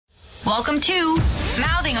Welcome to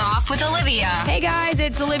Mouthing Off with Olivia. Hey guys,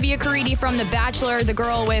 it's Olivia Caridi from The Bachelor, the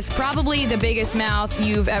girl with probably the biggest mouth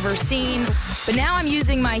you've ever seen. But now I'm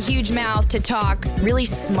using my huge mouth to talk really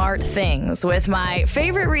smart things with my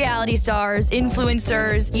favorite reality stars,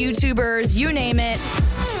 influencers, YouTubers, you name it.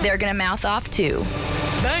 They're gonna mouth off too.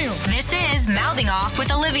 Damn. This is Mouthing Off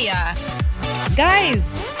with Olivia. Guys,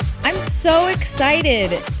 I'm so excited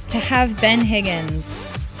to have Ben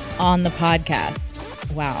Higgins on the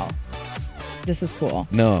podcast. Wow. This is cool.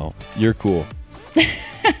 No, you're cool.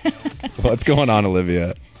 What's going on,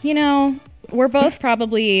 Olivia? You know, we're both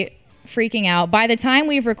probably freaking out. By the time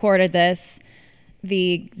we've recorded this,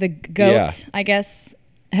 the GOAT, I guess,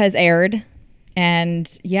 has aired.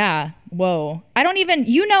 And yeah, whoa. I don't even,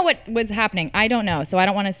 you know what was happening. I don't know. So I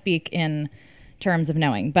don't want to speak in terms of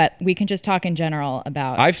knowing, but we can just talk in general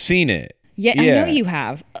about. I've seen it. Yeah, I know you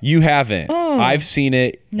have. You haven't. Oh, I've seen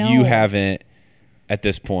it. no. You haven't at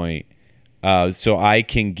this point. So I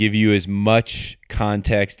can give you as much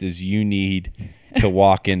context as you need to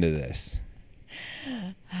walk into this.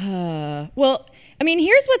 Well, I mean,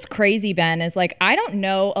 here's what's crazy, Ben, is like, I don't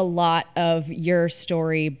know a lot of your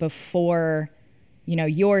story before, you know,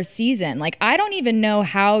 your season. Like, I don't even know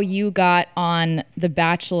how you got on The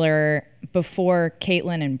Bachelor before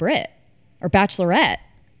Caitlyn and Britt, or Bachelorette.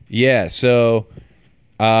 Yeah. So,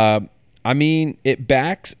 I mean,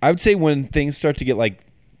 I would say when things start to get like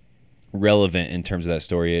relevant in terms of that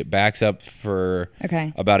story, it backs up for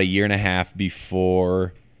about a year and a half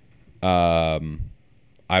before I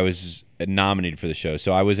was nominated for the show.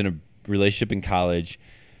 So I was in a relationship in college.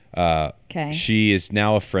 She is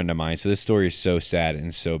now a friend of mine. So this story is so sad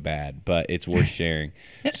and so bad, but it's worth sharing.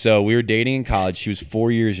 So we were dating in college. She was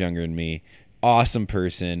 4 years younger than me. Awesome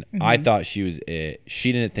person. Mm-hmm. I thought she was it.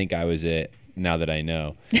 She didn't think I was it, now that I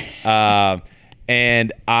know.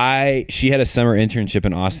 And she had a summer internship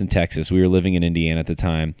in Austin, Texas. We were living in Indiana at the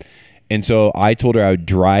time. And so I told her I would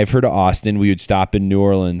drive her to Austin. We would stop in New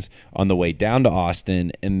Orleans on the way down to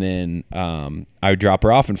Austin. And then I would drop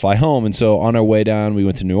her off and fly home. And so on our way down, we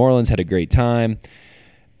went to New Orleans, had a great time.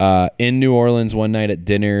 In New Orleans one night at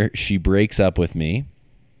dinner, she breaks up with me.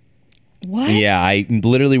 What? Yeah, I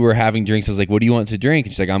literally were having drinks. I was like, what do you want to drink?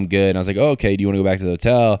 And she's like, I'm good. And I was like, oh, okay. Do you want to go back to the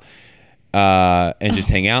hotel? And just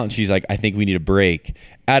hang out? And she's like, I think we need a break.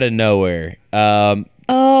 Out of nowhere.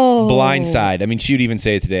 Blindside. I mean, she would even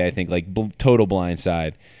say it today, I think, like total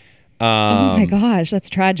blindside. Oh my gosh, that's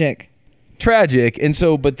tragic. Tragic. And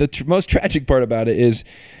so, but the most tragic part about it is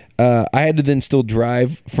I had to then still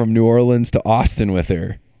drive from New Orleans to Austin with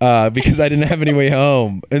her because I didn't have any way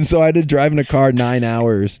home. And so I had to drive in a car 9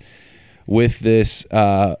 hours with this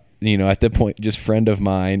at that point, just friend of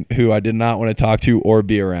mine who I did not want to talk to or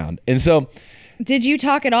be around. And so, did you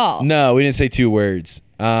talk at all? No, we didn't say 2 words.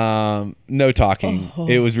 No talking.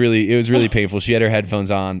 It was really painful. She had her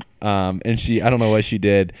headphones on, and I don't know what she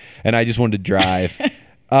did, and I just wanted to drive.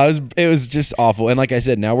 It was just awful. And like I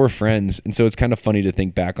said, now we're friends, and so it's kind of funny to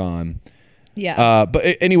think back on. Yeah.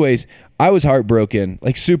 But anyways, I was heartbroken,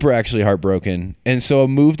 like super actually heartbroken, and so I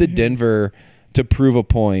moved to Denver to prove a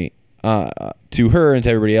point. To her and to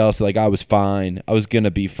everybody else, like I was fine. I was gonna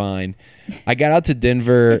be fine. I got out to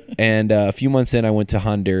Denver, and a few months in, I went to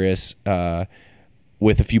Honduras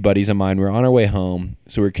with a few buddies of mine. We were on our way home,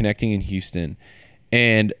 so we were connecting in Houston,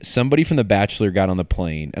 and somebody from The Bachelor got on the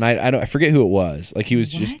plane, and I forget who it was. Like he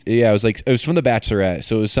was it was from The Bachelorette,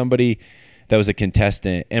 so it was somebody that was a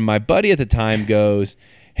contestant. And my buddy at the time goes,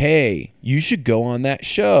 "Hey, you should go on that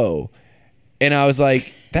show," and I was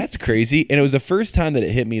like, that's crazy. And it was the first time that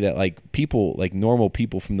it hit me that like people, like normal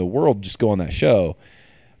people from the world just go on that show.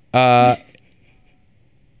 And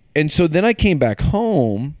so then I came back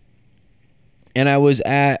home and I was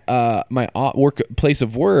at my place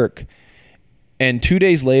of work. And 2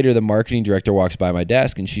 days later, the marketing director walks by my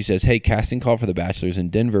desk and she says, hey, casting call for The Bachelor's in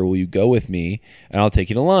Denver. Will you go with me? And I'll take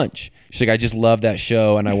you to lunch. She's like, I just love that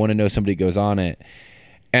show and I want to know somebody goes on it.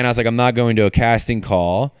 And I was like, I'm not going to a casting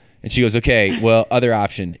call. And she goes, okay, well, other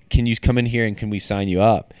option. Can you come in here and can we sign you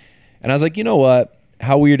up? And I was like, you know what?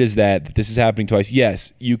 How weird is that this is happening twice?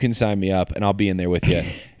 Yes, you can sign me up and I'll be in there with you.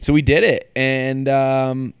 So we did it. And,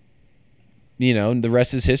 the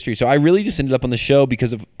rest is history. So I really just ended up on the show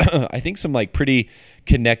because of, I think, some like pretty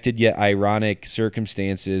connected yet ironic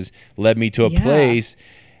circumstances led me to a place.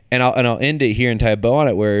 And I'll end it here and tie a bow on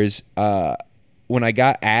it. Whereas when I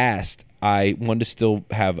got asked, I wanted to still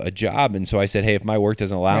have a job. And so I said, hey, if my work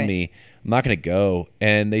doesn't allow me, I'm not going to go.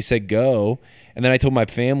 And they said, go. And then I told my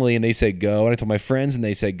family and they said, go. And I told my friends and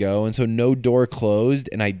they said, go. And so no door closed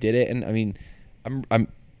and I did it. And I mean, I'm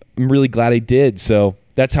really glad I did. So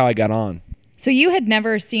that's how I got on. So you had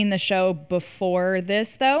never seen the show before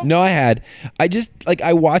this, though? No, I had. I just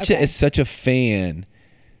I watch it as such a fan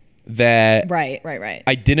that right.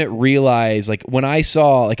 I didn't realize when I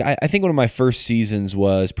saw I think one of my first seasons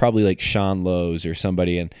was probably Sean Lowe's or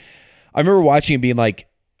somebody, and I remember watching and being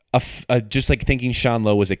just thinking Sean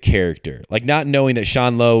Lowe was a character, not knowing that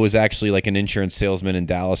Sean Lowe was actually an insurance salesman in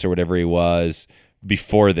Dallas or whatever he was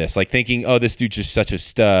before this, thinking, oh, this dude's just such a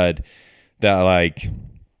stud that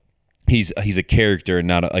he's a character and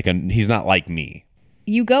not he's not like me.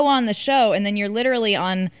 You go on the show and then you're literally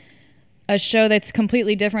on a show that's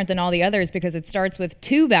completely different than all the others because it starts with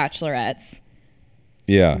 2 bachelorettes.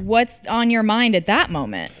 Yeah. What's on your mind at that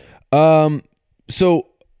moment? So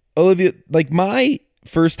Olivia, my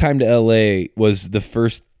first time to LA was the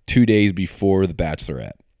first 2 days before the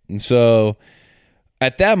Bachelorette. And so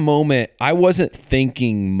at that moment, I wasn't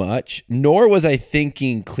thinking much, nor was I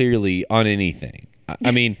thinking clearly on anything.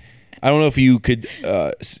 I mean, I don't know if you could,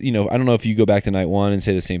 I don't know if you go back to night 1 and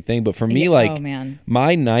say the same thing, but for me,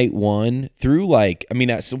 my night 1 through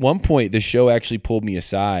at one point, the show actually pulled me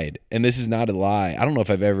aside, and this is not a lie. I don't know if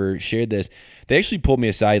I've ever shared this. They actually pulled me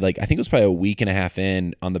aside, I think it was probably a week and a half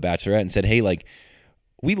in on The Bachelorette, and said, hey,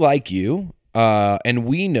 we like you, and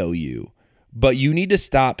we know you, but you need to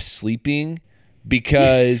stop sleeping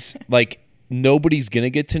because nobody's going to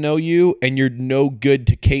get to know you, and you're no good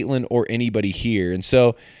to Kaitlyn or anybody here. And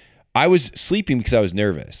so I was sleeping because I was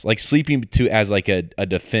nervous, sleeping as a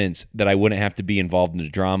defense that I wouldn't have to be involved in the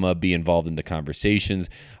drama, be involved in the conversations.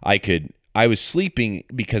 I was sleeping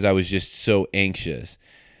because I was just so anxious.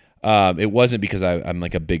 It wasn't because I'm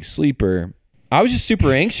a big sleeper. I was just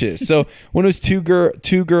super anxious. So when it was two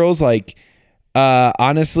girls,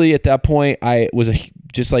 honestly, at that point, I was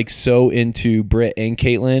just so into Britt and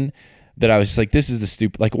Kaitlyn that I was just this is the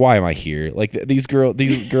stupid, why am I here? These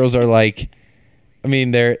girls are I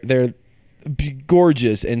mean, they're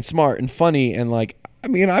gorgeous and smart and funny, and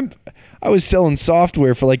I was selling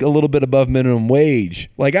software for a little bit above minimum wage.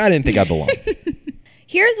 I didn't think I belonged.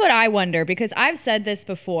 Here's what I wonder, because I've said this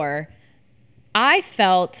before. I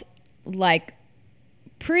felt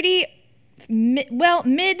pretty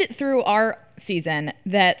mid through our season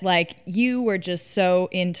that you were just so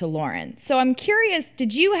into Lauren. So I'm curious,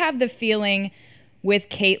 did you have the feeling with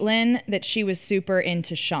Kaitlyn that she was super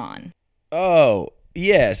into Sean? Oh,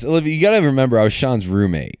 yes. Olivia, you got to remember I was Sean's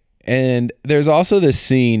roommate. And there's also this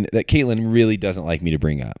scene that Kaitlyn really doesn't like me to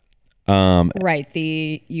bring up. Right.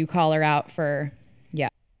 You call her out for, yeah.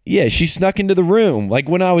 Yeah, she snuck into the room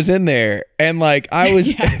when I was in there, and I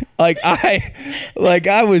was I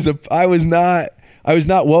was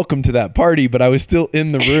not welcome to that party, but I was still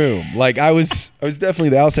in the room. I was definitely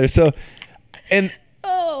the outsider. So, and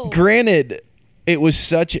granted, it was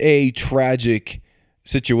such a tragic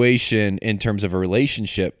situation in terms of a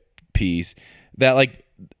relationship piece that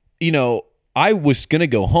I was gonna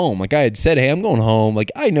go home. I had said, hey, I'm going home.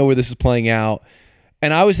 I know where this is playing out.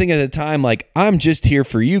 And I was thinking at the time, I'm just here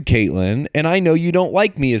for you, Kaitlyn, and I know you don't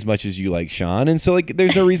like me as much as you like Sean, and so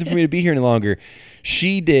there's no reason for me to be here any longer.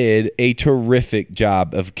 She did a terrific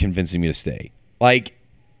job of convincing me to stay.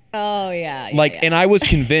 Oh yeah. And I was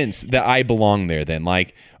convinced that I belong there then.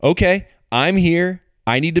 Okay, I'm here.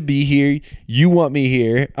 I need to be here. You want me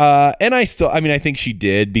here. And I think she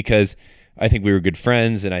did, because I think we were good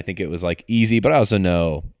friends, and I think it was easy, but I also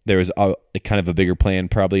know there was a kind of a bigger plan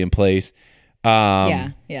probably in place.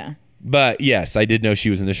 Yeah. But yes, I did know she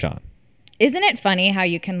was into Sean. Isn't it funny how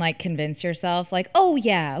you can convince yourself oh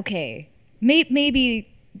yeah, okay, maybe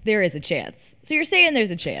there is a chance. So you're saying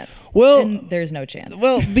there's a chance. Well, and there's no chance.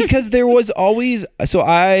 Well, because there was always, so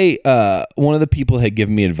one of the people had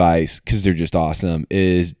given me advice, because they're just awesome,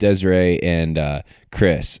 is Desiree and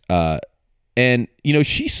Chris. And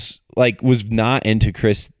she's was not into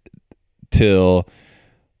Chris till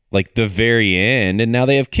the very end, and now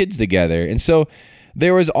they have kids together. And so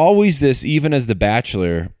there was always this, even as The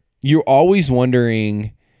Bachelor, you're always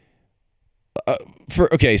wondering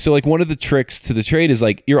so one of the tricks to the trade is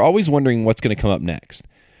you're always wondering what's going to come up next.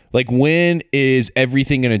 When is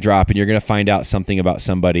everything going to drop, and you're going to find out something about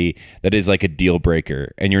somebody that is a deal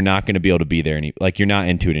breaker, and you're not going to be able to be there you're not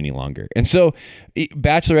into it any longer. And so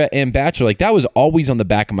Bachelorette and Bachelor, that was always on the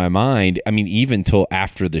back of my mind. I mean, even till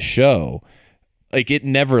after the show, it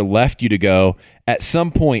never left you to go, at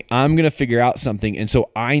some point, I'm going to figure out something. And so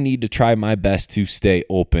I need to try my best to stay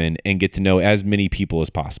open and get to know as many people as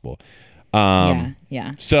possible.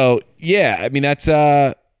 Yeah. So, yeah, I mean, that's,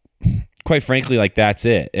 quite frankly, that's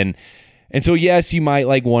it. And so, yes, you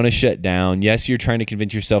might want to shut down. Yes, you're trying to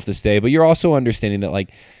convince yourself to stay, but you're also understanding that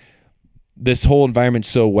this whole environment's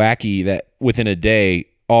so wacky that within a day,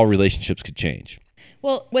 all relationships could change.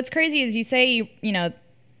 Well, what's crazy is you say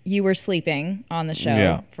you were sleeping on the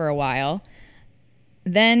show for a while.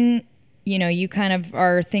 Then, you kind of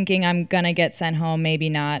are thinking, I'm going to get sent home, maybe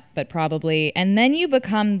not, but probably. And then you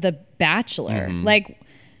become the Bachelor. Mm-hmm. Like,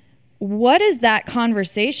 what is that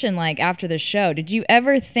conversation like after the show? Did you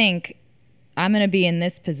ever think, I'm going to be in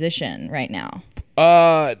this position right now?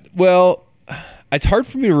 Well, it's hard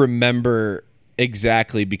for me to remember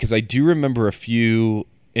exactly, because I do remember a few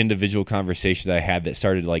individual conversations I had that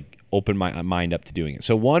started to like open my mind up to doing it.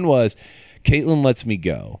 So one was Caitlin lets me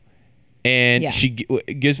go, and she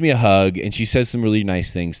gives me a hug, and she says some really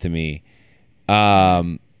nice things to me.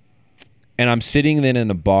 And I'm sitting then in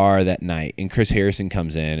a bar that night, and Chris Harrison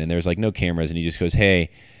comes in, and there's like no cameras, and he just goes, "Hey,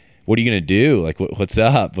 what are you gonna do? Like, what's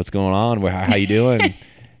up? What's going on? How you doing?"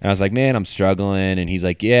 And I was like, "Man, I'm struggling." And he's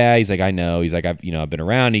like, "Yeah." He's like, "I know." He's like, "I've been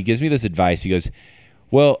around." He gives me this advice. He goes,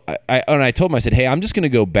 "Well," I told him, I said, "Hey, I'm just gonna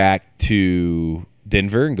go back to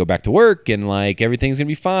Denver and go back to work, and like everything's gonna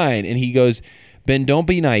be fine." And he goes, "Ben, don't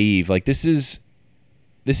be naive. Like this is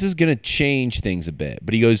gonna change things a bit."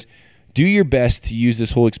 But he goes, "Do your best to use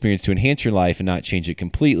this whole experience to enhance your life and not change it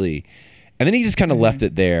completely." And then he just kind of left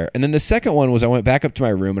it there. And then the second one was I went back up to my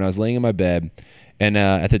room, and I was laying in my bed. And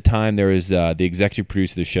at the time, there was the executive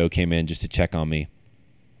producer of the show came in just to check on me.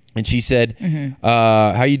 And she said,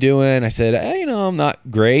 how you doing? I said, I'm not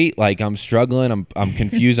great. Like, I'm struggling. I'm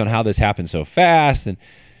confused on how this happened so fast. And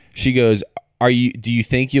she goes, do you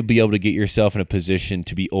think you'll be able to get yourself in a position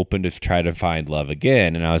to be open to try to find love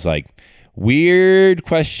again? And I was like, weird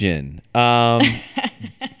question.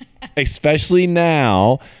 Especially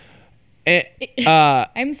now.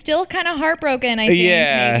 I'm still kind of heartbroken, I think.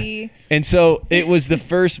 Yeah. Maybe. And so it was the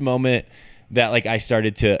first moment that like I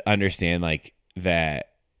started to understand like that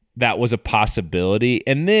was a possibility.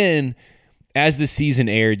 And then as the season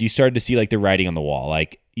aired, you started to see like the writing on the wall.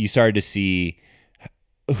 Like you started to see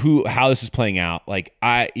how this was playing out. Like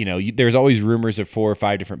there's always rumors of 4 or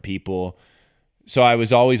 5 different people. So I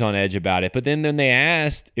was always on edge about it. But then they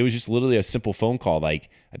asked, it was just literally a simple phone call. Like,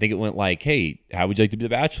 I think it went like, "Hey, how would you like to be the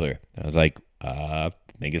Bachelor?" And I was like, I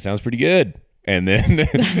think it sounds pretty good. And then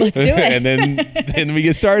let's do it. And then we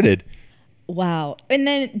get started. Wow. And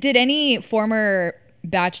then did any former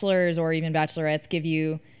Bachelors or even Bachelorettes give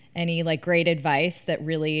you any like great advice that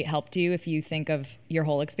really helped you if you think of your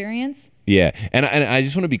whole experience? Yeah. And I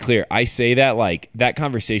just want to be clear. I say that like that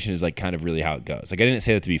conversation is like kind of really how it goes. Like I didn't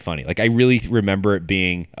say that to be funny. Like I really remember it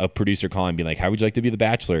being a producer calling, being like, "How would you like to be the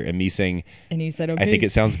Bachelor?" And me saying, and you said, "Okay. I think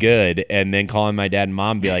it sounds good." And then calling my dad and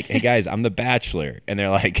mom and be like, "Hey guys, I'm the Bachelor." And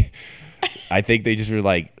they're like, I think they just were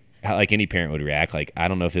like, how like any parent would react. Like, I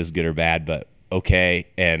don't know if this is good or bad, but okay.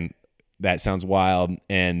 And that sounds wild.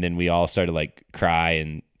 And then we all started like cry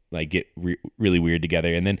and like get really weird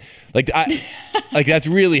together. And then like like that's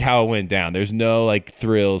really how it went down. There's no like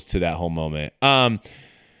thrills to that whole moment.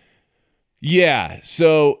 Yeah.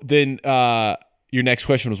 So then your next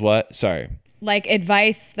question was what? Sorry. Like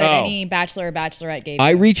advice that any Bachelor or Bachelorette gave you.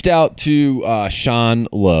 I reached out to Sean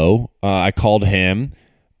Lowe. I called him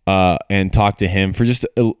and talked to him for just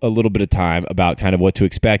a little bit of time about kind of what to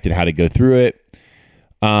expect and how to go through it.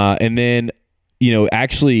 And then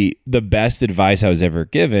actually the best advice I was ever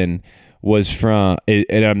given was from,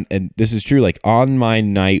 and this is true, like on my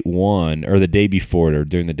night one or the day before or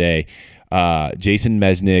during the day, Jason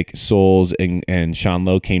Mesnick, Souls, and Sean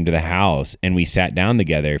Lowe came to the house and we sat down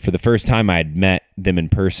together. For the first time I had met them in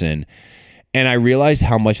person, and I realized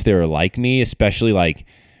how much they were like me, especially like,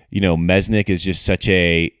 Mesnick is just such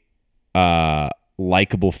a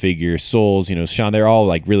likable figure. Souls, Sean, they're all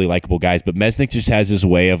like really likable guys, but Mesnick just has this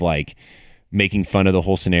way of like making fun of the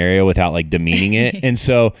whole scenario without like demeaning it. And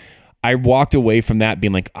so I walked away from that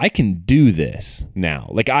being like, I can do this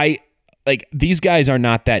now. Like these guys are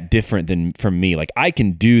not that different from me. Like I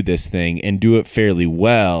can do this thing and do it fairly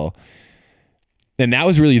well. And that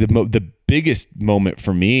was really the biggest moment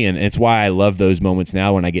for me. And it's why I love those moments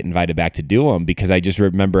now when I get invited back to do them, because I just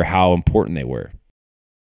remember how important they were.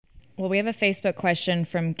 Well, we have a Facebook question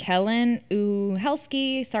from Kellen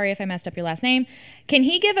Uhelski. Sorry if I messed up your last name. Can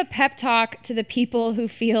he give a pep talk to the people who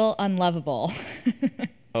feel unlovable?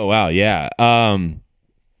 Oh, wow. Yeah.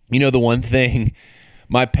 The one thing,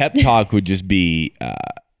 my pep talk would just be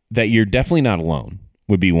that you're definitely not alone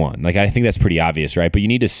would be one. Like, I think that's pretty obvious, right? But you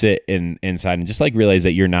need to sit inside and just like realize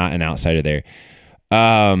that you're not an outsider there.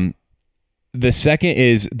 The second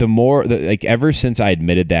is ever since I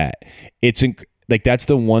admitted that, it's like that's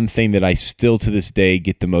the one thing that I still to this day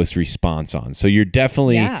get the most response on. So you're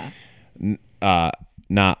definitely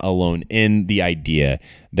not alone in the idea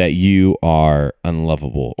that you are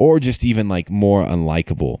unlovable or just even like more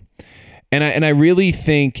unlikable. And I really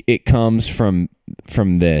think it comes from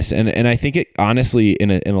this, and I think it honestly in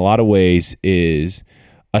a lot of ways is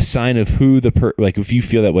a sign of who like if you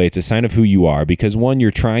feel that way, it's a sign of who you are, because one,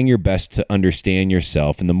 you're trying your best to understand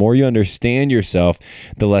yourself, and the more you understand yourself,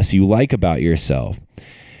 the less you like about yourself.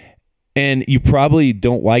 And you probably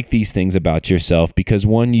don't like these things about yourself because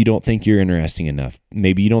one, you don't think you're interesting enough.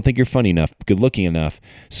 Maybe you don't think you're funny enough, good looking enough,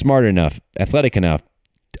 smart enough, athletic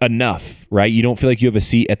enough, right? You don't feel like you have a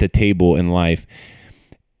seat at the table in life.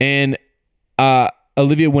 And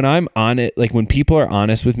Olivia, when I'm on it, like when people are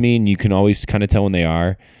honest with me, and you can always kind of tell when they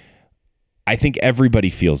are, I think everybody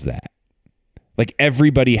feels that. Like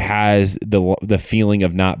everybody has the feeling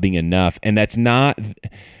of not being enough, and that's not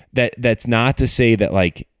to say that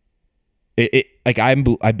like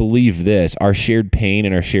I believe this, our shared pain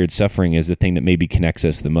and our shared suffering is the thing that maybe connects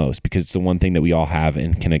us the most, because it's the one thing that we all have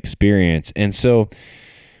and can experience. And so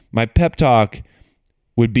my pep talk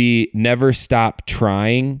would be never stop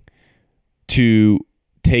trying to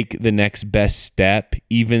take the next best step,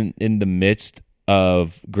 even in the midst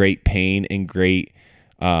of great pain and great,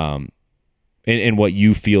 and what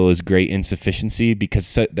you feel is great insufficiency,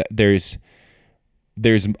 because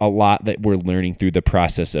there's a lot that we're learning through the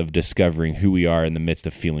process of discovering who we are in the midst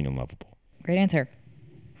of feeling unlovable. Great answer.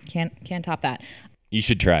 Can't top that. You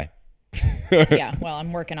should try. Yeah, well,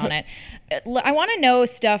 I'm working on it. I want to know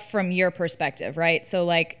stuff from your perspective, right? So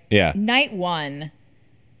like night one,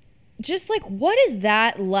 just like what is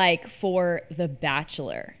that like for The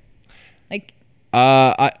Bachelor? Like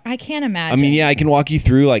I can't imagine. I mean, yeah, I can walk you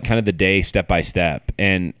through like kind of the day step by step.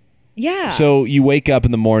 And yeah. So you wake up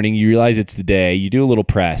in the morning, you realize it's the day, you do a little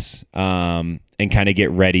press and kind of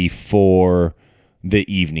get ready for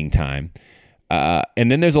the evening time.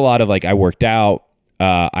 And then there's a lot of like, I worked out.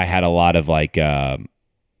 I had a lot of like,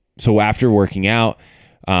 so after working out,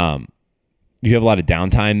 you have a lot of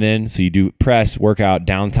downtime then. So you do press, workout,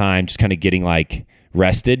 downtime, just kind of getting like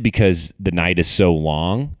rested because the night is so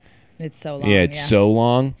long. It's so long. Yeah, it's so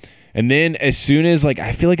long. And then as soon as like,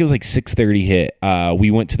 I feel like it was like 6:30 hit, we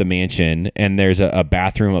went to the mansion, and there's a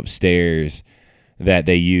bathroom upstairs that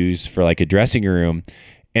they use for like a dressing room,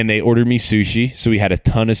 and they ordered me sushi. So we had a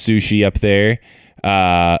ton of sushi up there.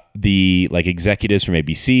 The like executives from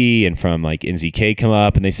ABC and from like NZK come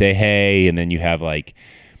up and they say, hey, and then you have like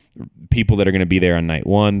people that are going to be there on night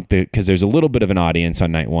one, because there's a little bit of an audience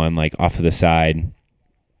on night one, like off to the side,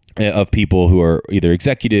 of people who are either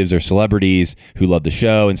executives or celebrities who love the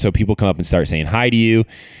show. And so people come up and start saying hi to you.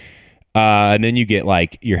 And then you get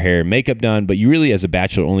like your hair and makeup done, but you really as a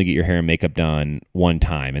bachelor only get your hair and makeup done one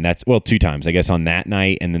time. And that's, well, two times, I guess, on that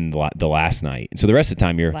night and then the last night. And so the rest of the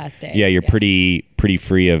time you're, last day. Yeah, you're pretty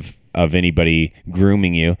free of anybody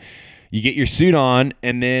grooming you. You get your suit on,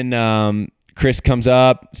 and then Chris comes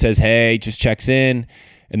up, says, hey, just checks in.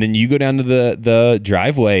 And then you go down to the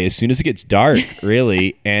driveway as soon as it gets dark,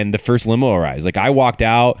 really, and the first limo arrives. Like I walked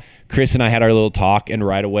out, Chris and I had our little talk, and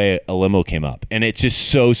right away a limo came up. And it's just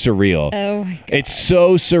so surreal. Oh my God. It's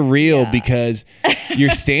so surreal because you're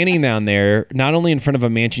standing down there, not only in front of a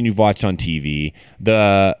mansion you've watched on TV,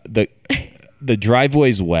 the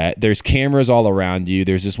driveway's wet, there's cameras all around you.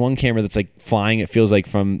 There's this one camera that's like flying, it feels like,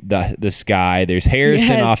 from the sky. There's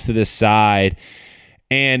Harrison off to the side.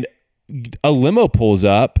 And a limo pulls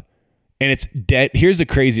up, and it's dead. Here's the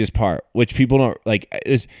craziest part, which people don't like,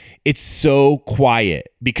 is it's so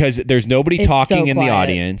quiet because there's nobody talking in the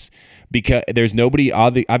audience, because there's nobody,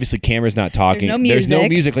 obviously camera's not talking. There's no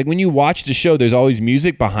music. Like when you watch the show, there's always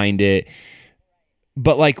music behind it.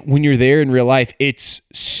 But like when you're there in real life, it's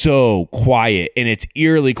so quiet, and it's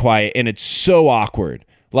eerily quiet, and it's so awkward.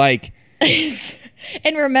 Like,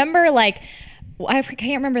 and remember, like, I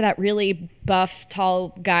can't remember that really buff,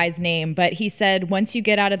 tall guy's name, but he said once you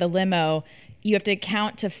get out of the limo, you have to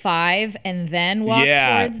count to 5 and then walk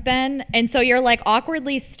towards Ben. And so you're like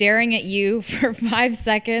awkwardly staring at you for 5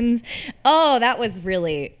 seconds. Oh, that was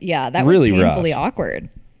really, that really was painfully rough. Awkward.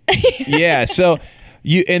 Yeah. So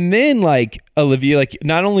and then like Olivia, like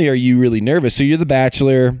not only are you really nervous, so you're the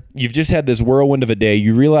bachelor, you've just had this whirlwind of a day.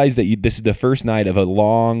 You realize that this is the first night of a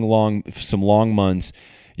some long months.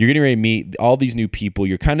 You're getting ready to meet all these new people.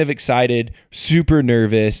 You're kind of excited, super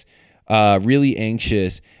nervous, really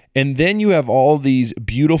anxious. And then you have all these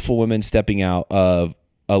beautiful women stepping out of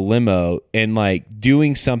a limo and like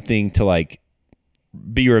doing something to like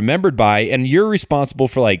be remembered by. And you're responsible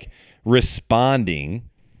for like responding,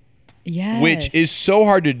 which is so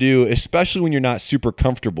hard to do, especially when you're not super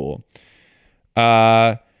comfortable.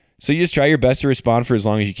 So you just try your best to respond for as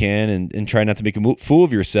long as you can and try not to make a fool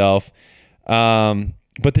of yourself.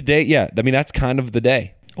 But the day, I mean, that's kind of the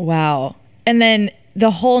day. Wow. And then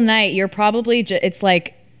the whole night, you're probably, it's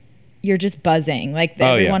like you're just buzzing. Like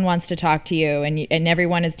everyone wants to talk to you, and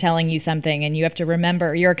everyone is telling you something, and you have to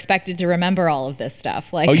remember. You're expected to remember all of this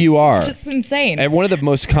stuff. Like, you are. It's just insane. And one of the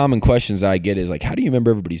most common questions that I get is like, how do you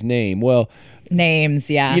remember everybody's name? Well, names,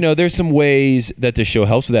 yeah. There's some ways that the show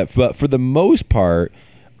helps with that, but for the most part,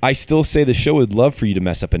 I still say the show would love for you to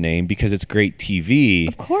mess up a name because it's great TV.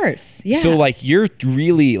 Of course, yeah. So like you're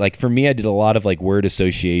really like, for me, I did a lot of like word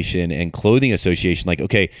association and clothing association. Like,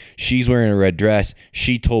 okay, she's wearing a red dress.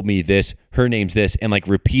 She told me this, her name's this, and like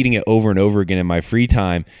repeating it over and over again in my free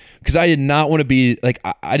time. Because I did not want to be like,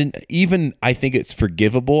 I didn't even, I think it's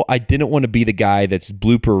forgivable. I didn't want to be the guy that's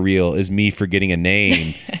blooper reel is me forgetting a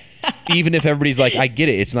name. Even if everybody's like, I get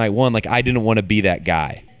it, it's night one. Like I didn't want to be that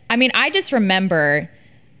guy. I mean, I just remember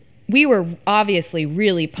we were obviously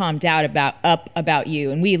really pumped out about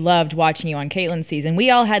you, and we loved watching you on Caitlin's season. We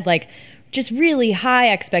all had like just really high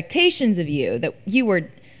expectations of you, that you were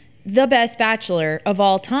the best Bachelor of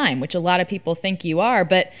all time, which a lot of people think you are.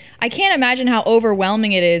 But I can't imagine how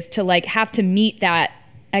overwhelming it is to like have to meet that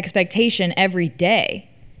expectation every day,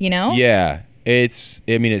 Yeah.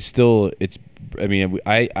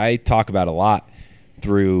 I talk about a lot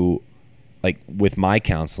through like with my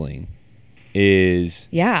counseling is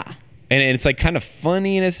and it's like kind of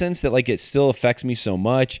funny in a sense that like it still affects me so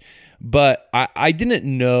much, but I didn't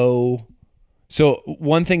know. So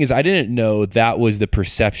one thing is I didn't know that was the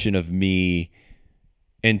perception of me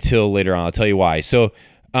until later on. I'll tell you why. So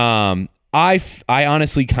I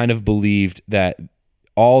honestly kind of believed that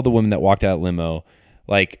all the women that walked out limo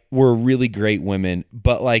like were really great women,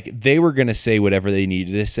 but like they were gonna say whatever they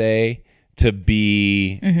needed to say to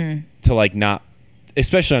be to like not,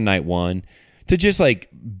 especially on night one, to just like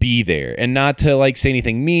be there and not to like say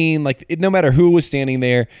anything mean. Like no matter who was standing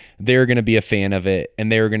there, they're going to be a fan of it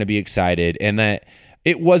and they were going to be excited, and that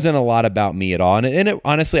it wasn't a lot about me at all. And it,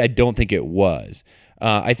 honestly, I don't think it was.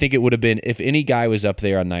 I think it would have been, if any guy was up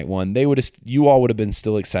there on night one, you all would have been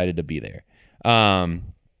still excited to be there.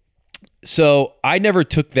 So I never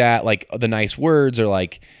took that, like the nice words or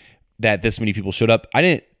like that this many people showed up. I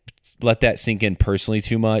didn't let that sink in personally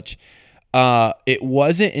too much. It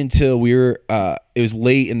wasn't until it was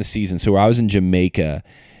late in the season. So I was in Jamaica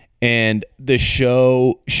and the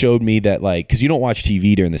show showed me that like, cause you don't watch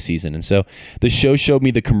TV during the season. And so the show showed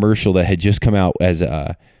me the commercial that had just come out as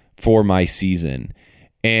for my season.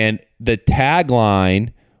 And the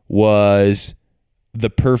tagline was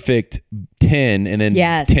the perfect 10. And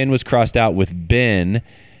then 10 was crossed out with Ben.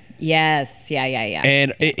 Yes. Yeah.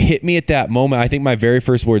 And it hit me at that moment. I think my very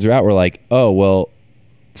first words were like, oh, well,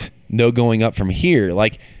 no going up from here.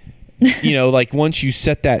 Like, like once you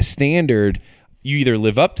set that standard, you either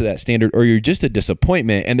live up to that standard or you're just a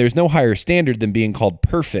disappointment. And there's no higher standard than being called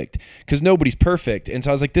perfect because nobody's perfect. And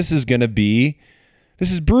so I was like, this is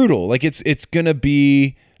brutal. Like it's going to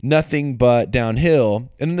be nothing but downhill.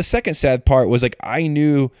 And then the second sad part was like, I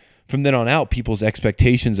knew from then on out, people's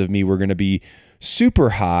expectations of me were going to be super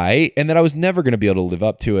high and that I was never going to be able to live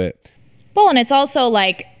up to it. Well, and it's also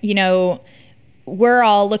like, we're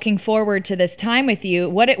all looking forward to this time with you.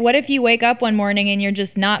 What if you wake up one morning and you're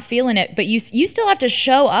just not feeling it, but you still have to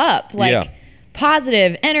show up, like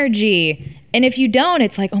positive energy. And if you don't,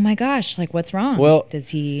 it's like, oh my gosh, like what's wrong? Well, does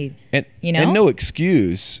he, and no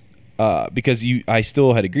excuse, because I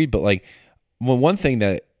still had agreed, but like, well, one thing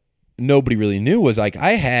that nobody really knew was like,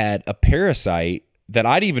 I had a parasite that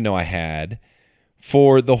I didn't even know I had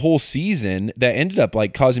for the whole season that ended up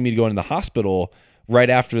like causing me to go into the hospital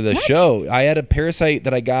right after the show. I had a parasite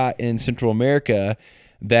that I got in Central America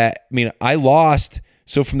that, I lost.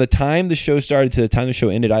 So from the time the show started to the time the show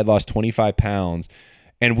ended, I lost 25 pounds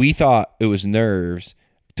and we thought it was nerves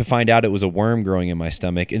to find out it was a worm growing in my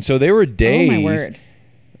stomach. And so there were days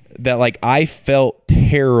that like I felt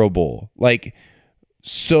terrible, like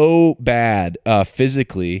so bad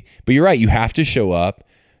physically, but you're right. You have to show up.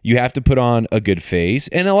 You have to put on a good face.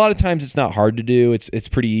 And a lot of times it's not hard to do. It's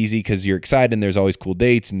pretty easy because you're excited and there's always cool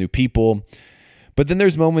dates and new people. But then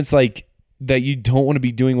there's moments like that you don't want to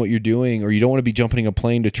be doing what you're doing or you don't want to be jumping a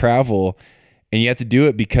plane to travel and you have to do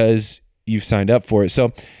it because you've signed up for it.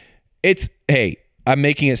 So hey, I'm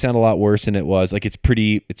making it sound a lot worse than it was. Like it's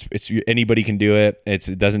anybody can do it.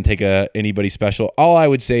 It doesn't take anybody special. All I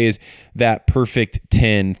would say is that perfect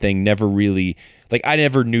 10 thing never really, like I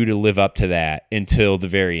never knew to live up to that until the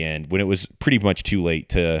very end when it was pretty much too late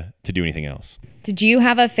to do anything else. Did you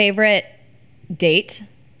have a favorite date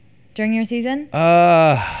during your season?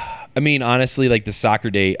 Honestly, like the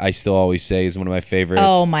soccer date, I still always say is one of my favorites.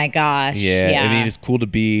 Oh my gosh. Yeah. It's cool to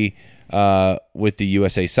be with the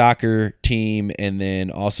USA soccer team, and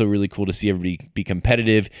then also really cool to see everybody be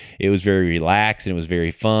competitive. It was very relaxed and it was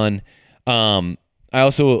very fun. I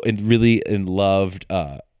also really loved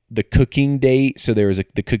the cooking date. So there was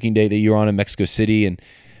the cooking date that you were on in Mexico City,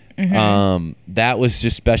 and that was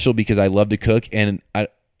just special because I love to cook. And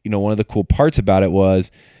one of the cool parts about it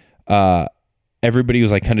was everybody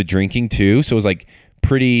was like kind of drinking too. So it was like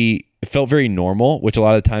it felt very normal, which a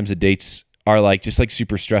lot of times the dates are like just like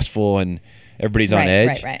super stressful and everybody's on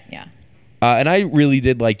edge. Right, yeah. And I really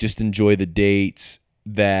did like just enjoy the dates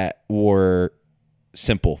that were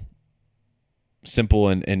simple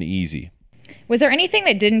and easy. Was there anything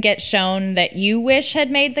that didn't get shown that you wish had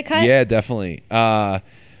made the cut? Yeah, definitely.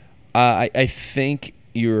 I think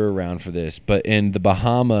you were around for this, but in the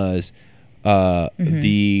Bahamas,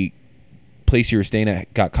 the place you were staying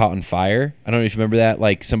at got caught on fire. I don't know if you remember that.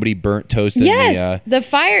 Like somebody burnt toast in the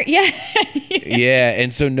fire. Yeah. Yeah,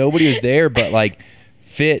 and so nobody was there, but like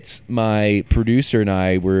Fitz, my producer, and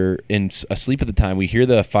I were asleep at the time. We hear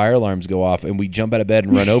the fire alarms go off, and we jump out of bed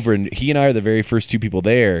and run over. And he and I are the very first two people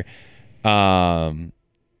there to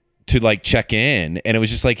like check in. And it was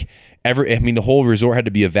just like the whole resort had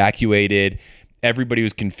to be evacuated. Everybody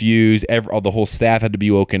was confused. The whole staff had to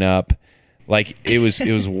be woken up. Like it was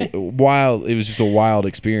wild. It was just a wild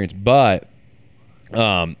experience. But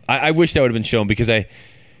I wish that would have been shown because it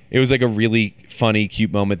was like a really funny,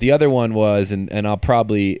 cute moment. The other one was, and I'll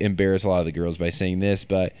probably embarrass a lot of the girls by saying this,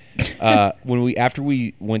 but after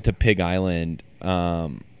we went to Pig Island, a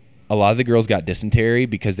lot of the girls got dysentery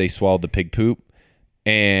because they swallowed the pig poop.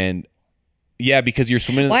 And yeah, because you're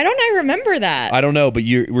swimming. Why don't I remember that? I don't know, but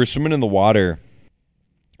we're swimming in the water,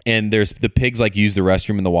 and the pigs like use the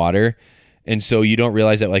restroom in the water. And so you don't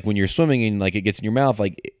realize that like when you're swimming and like it gets in your mouth,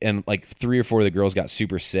 and 3 or 4 of the girls got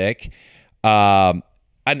super sick. And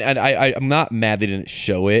I'm not mad they didn't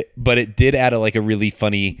show it, but it did add a really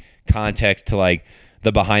funny context to like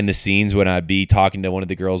the behind the scenes when I'd be talking to one of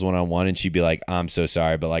the girls one-on-one and she'd be like, I'm so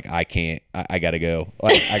sorry, but like I can't, I gotta go.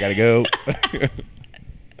 Like I gotta go.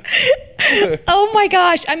 Oh my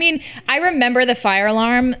gosh. I mean, I remember the fire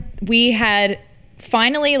alarm. We had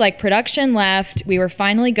finally, like, production left. We were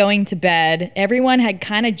finally going to bed. Everyone had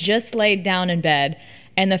kind of just laid down in bed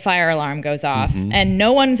and the fire alarm goes off and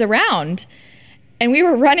no one's around. And we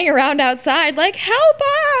were running around outside like, help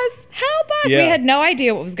us, help us. Yeah. We had no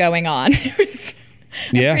idea what was going on.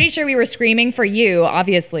 I'm pretty sure we were screaming for you,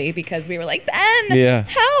 obviously, because we were like, Ben,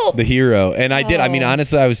 help. The hero. And I did. I mean,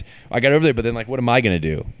 honestly, I got over there, but then like, what am I going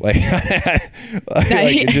to do? Like,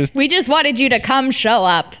 we just wanted you to come show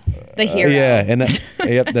up, the hero. Yeah. And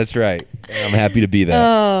yep, that's right. I'm happy to be that.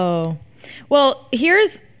 Oh, well,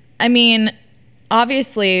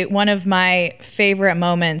 obviously one of my favorite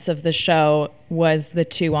moments of the show was the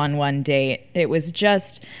 2-on-1 date. It was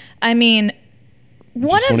just,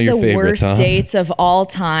 one of the worst dates of all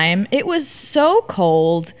time. It was so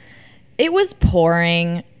cold. It was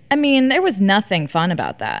pouring. There was nothing fun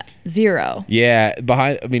about that. Zero. Yeah.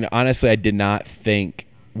 Honestly, I did not think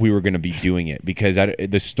we were going to be doing it because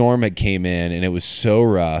the storm had came in and it was so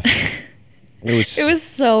rough. It was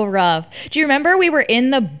so rough. Do you remember we were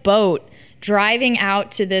in the boat driving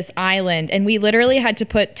out to this island and we literally had to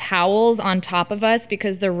put towels on top of us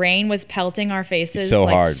because the rain was pelting our faces so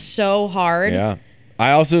hard. Yeah.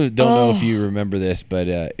 I also don't know if you remember this, but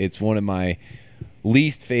it's one of my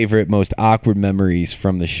least favorite, most awkward memories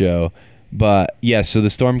from the show. But yeah, so the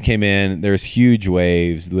storm came in. There was huge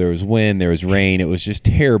waves. There was wind. There was rain. It was just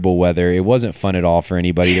terrible weather. It wasn't fun at all for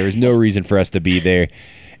anybody. There was no reason for us to be there.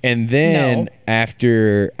 And then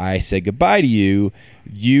after I said goodbye to you,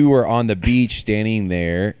 you were on the beach standing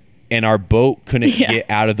there, and our boat couldn't get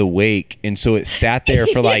out of the wake. And so it sat there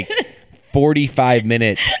for like 45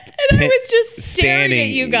 minutes. And I was just staring at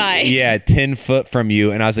you guys. Yeah, 10 foot from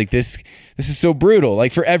you. And I was like, this is so brutal.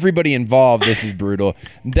 Like for everybody involved, this is brutal.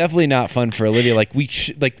 Definitely not fun for Olivia. Like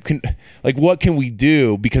what can we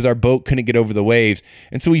do? Because our boat couldn't get over the waves.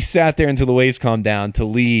 And so we sat there until the waves calmed down to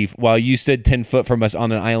leave while you stood 10 foot from us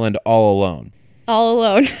on an island all alone. All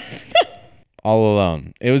alone. All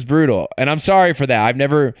alone. It was brutal. And I'm sorry for that.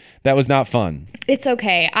 That was not fun. It's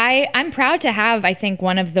okay. I'm proud to have, I think,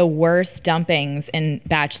 one of the worst dumpings in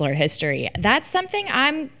Bachelor history. That's something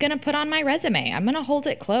I'm going to put on my resume. I'm going to hold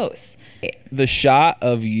it close. The shot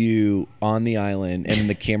of you on the island and then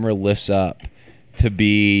the camera lifts up to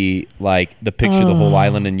be like the picture of the whole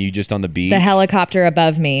island and you just on the beach. The helicopter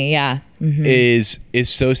above me, yeah. Mm-hmm. Is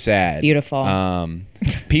so sad. Beautiful.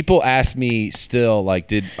 People ask me still,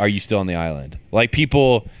 like, are you still on the island? Like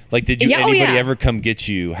people, like, did anybody ever come get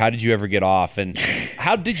you? How did you ever get off? And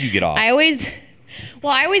how did you get off? I always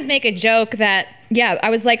make a joke that, I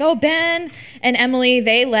was like, oh, Ben and Emily,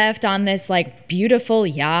 they left on this like beautiful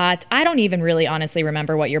yacht. I don't even really honestly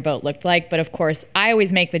remember what your boat looked like. But of course, I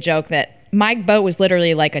always make the joke that my boat was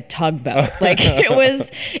literally like a tugboat. Like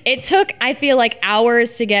it took, I feel like,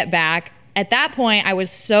 hours to get back. At that point, I was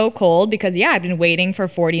so cold because, I'd been waiting for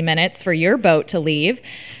 40 minutes for your boat to leave.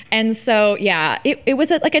 And so, it was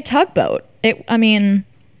like a tugboat. And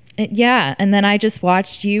then I just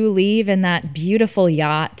watched you leave in that beautiful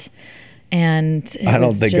yacht. And I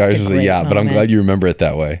don't think ours was a yacht, but I'm glad you remember it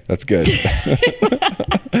that way. That's good.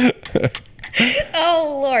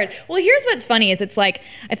 Oh, Lord. Well, here's what's funny is it's like,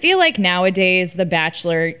 I feel like nowadays The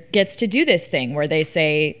Bachelor gets to do this thing where they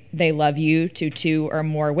say they love you to 2 or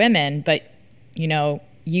more women, but you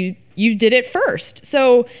did it first.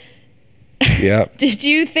 So yeah. Did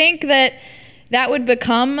you think that would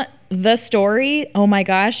become the story? Oh my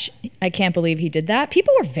gosh, I can't believe he did that.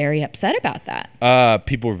 People were very upset about that.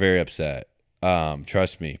 People were very upset.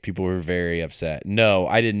 Trust me, people were very upset. No,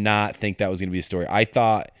 I did not think that was going to be a story. I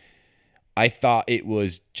thought it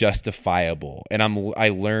was justifiable, and I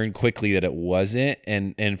learned quickly that it wasn't,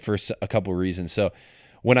 and for a couple of reasons. So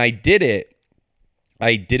when I did it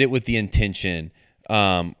with the intention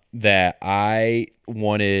that I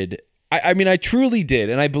wanted. I truly did,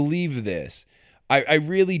 and I believe this. I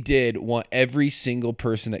really did want every single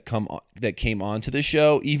person that came onto the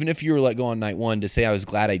show, even if you were let go on night 1, to say I was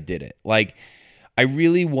glad I did it. Like, I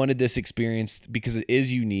really wanted this experience because it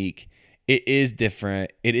is unique. It is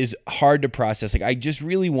different. It is hard to process. Like, I just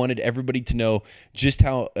really wanted everybody to know just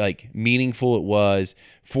how like meaningful it was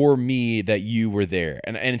for me that you were there.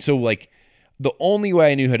 And so like the only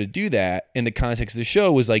way I knew how to do that in the context of the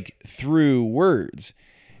show was like through words.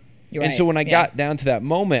 Right. And so when I got down to that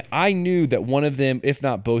moment, I knew that one of them, if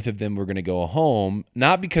not both of them, were going to go home,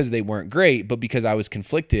 not because they weren't great, but because I was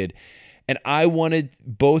conflicted. And I wanted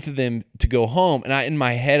both of them to go home. And in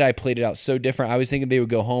my head, I played it out so different. I was thinking they would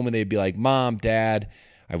go home and they'd be like, Mom, Dad,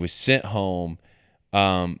 I was sent home.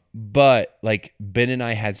 But like Ben and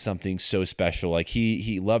I had something so special. Like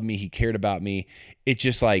he loved me. He cared about me. It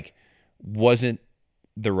just like wasn't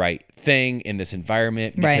the right thing in this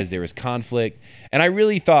environment because there was conflict. And I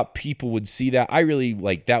really thought people would see that. I really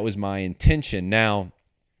that was my intention. Now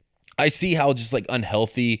I see how just like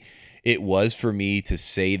unhealthy it was for me to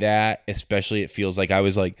say that, especially it feels like I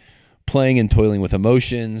was like playing and toiling with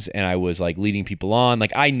emotions and I was like leading people on.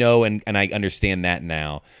 Like I know and I understand that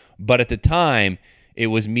now. But at the time, it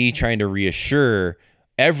was me trying to reassure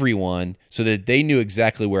everyone so that they knew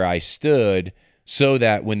exactly where I stood so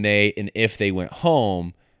that when they and if they went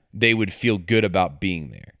home, they would feel good about being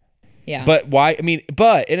there. Yeah. But why? I mean,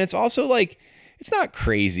 and it's also like, it's not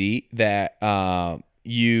crazy that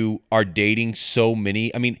you are dating so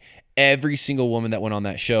many. I mean, every single woman that went on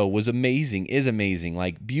that show was amazing, is amazing,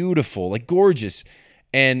 like beautiful, like gorgeous.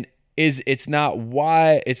 And it's not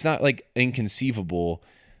like inconceivable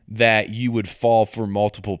that you would fall for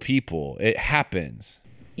multiple people. It happens.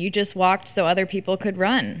 You just walked so other people could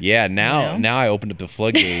run. Yeah, now I opened up the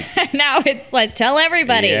floodgates. Now it's like, tell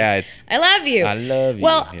everybody. Yeah, I love you. I love you.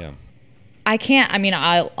 Well, yeah. I can't, I mean,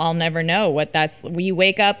 I'll never know what that's. We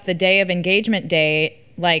wake up the day of engagement day,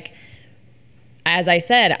 like, as I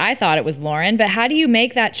said, I thought it was Lauren, but how do you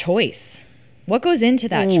make that choice? What goes into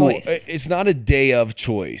that choice? It's not a day of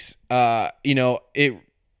choice.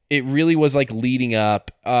 It really was like leading up.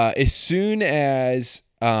 As soon as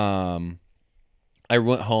I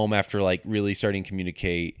went home after like really starting to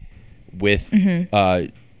communicate with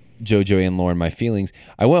JoJo and Lauren my feelings,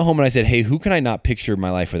 I went home and I said, hey, who can I not picture my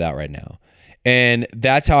life without right now? And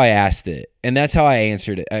that's how I asked it. And that's how I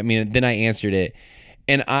answered it. I mean, then I answered it.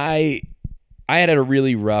 And I had a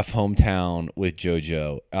really rough hometown with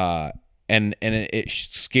JoJo. And it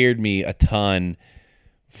scared me a ton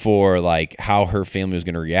for like how her family was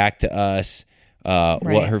going to react to us,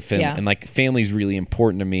 what her family, and like family's really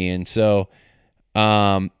important to me. And so,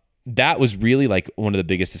 that was really like one of the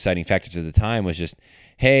biggest deciding factors at the time was just,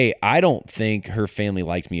 hey, I don't think her family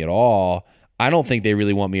liked me at all. I don't think they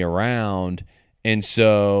really want me around. And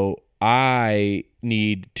so I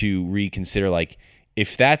need to reconsider, like,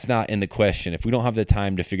 if that's not in the question, if we don't have the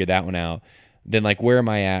time to figure that one out, then like, where am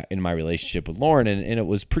I at in my relationship with Lauren? And it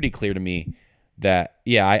was pretty clear to me that,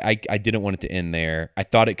 I didn't want it to end there. I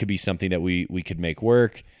thought it could be something that we could make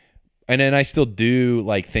work. And then I still do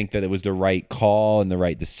like think that it was the right call and the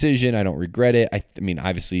right decision. I don't regret it. I mean,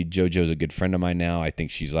 obviously JoJo's a good friend of mine now. I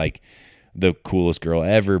think she's like the coolest girl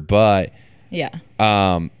ever, but yeah.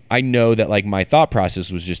 I know that like my thought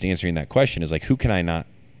process was just answering that question is like, who can I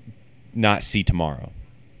not see tomorrow?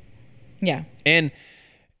 Yeah. And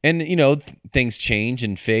things change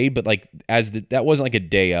and fade, but like that wasn't like a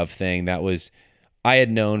day of thing. That was, I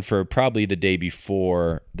had known for probably the day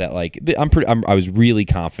before that like I was really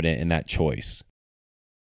confident in that choice.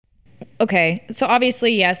 okay, so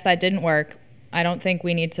obviously, yes, that didn't work. I don't think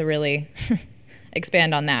we need to really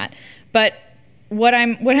expand on that. But what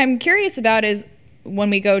I'm curious about is when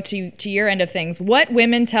we go to your end of things, what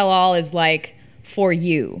Women Tell All is like for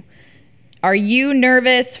you. Are you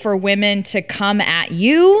nervous for women to come at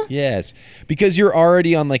you? Yes, because you're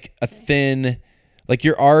already on like a thin, like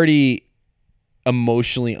you're already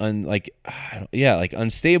emotionally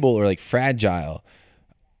unstable or like fragile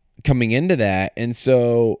coming into that. And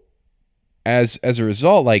so as a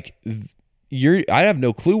result, like I have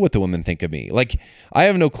no clue what the women think of me. Like I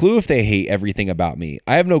have no clue if they hate everything about me.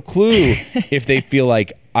 I have no clue if they feel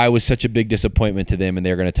like I was such a big disappointment to them and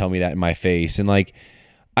they're going to tell me that in my face. And like,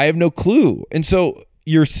 I have no clue. And so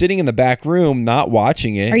you're sitting in the back room, not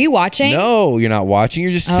watching it. Are you watching? No, you're not watching.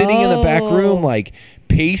 You're just sitting in the back room, like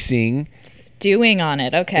pacing, stewing on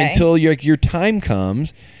it. Okay. Until your time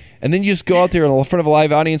comes. And then you just go out there in front of a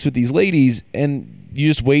live audience with these ladies and you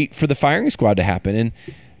just wait for the firing squad to happen. And,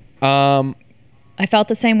 I felt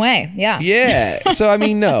the same way. Yeah. Yeah. So, I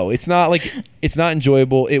mean, no, it's not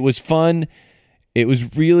enjoyable. It was fun. It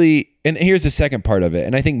was really, and here's the second part of it.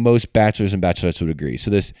 And I think most bachelors and bachelorettes would agree.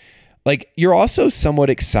 So this, like, you're also somewhat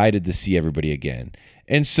excited to see everybody again.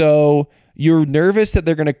 And so you're nervous that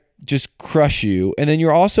they're going to just crush you. And then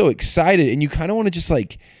you're also excited and you kind of want to just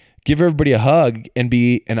like give everybody a hug and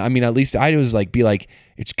I mean, at least I was like, be like,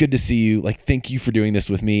 it's good to see you. Like, thank you for doing this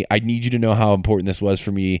with me. I need you to know how important this was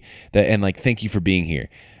for me and like, thank you for being here.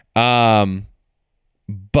 But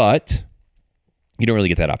you don't really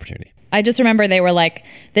get that opportunity. I just remember they were like,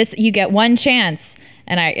 "This, you get one chance,"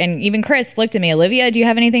 and even Chris looked at me, "Olivia, do you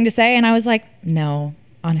have anything to say?" And I was like, "No,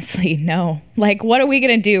 honestly, no. Like, what are we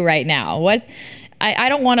gonna do right now? What? I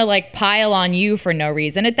don't want to like pile on you for no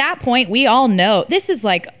reason." At that point, we all know this is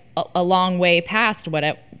like a long way past what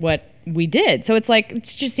we did. So it's like it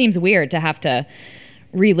just seems weird to have to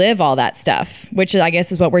relive all that stuff, which I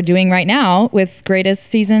guess is what we're doing right now with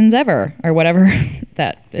Greatest Seasons Ever or whatever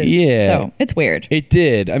that is. Yeah. So it's weird. It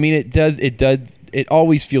did. I mean, it does. It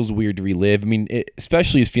always feels weird to relive. I mean, it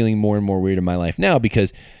especially is feeling more and more weird in my life now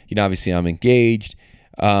because, you know, obviously I'm engaged.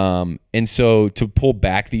 And so to pull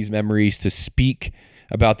back these memories, to speak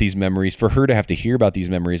about these memories, for her to have to hear about these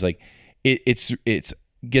memories, like it's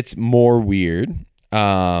gets more weird,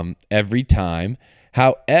 every time.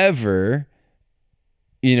 However,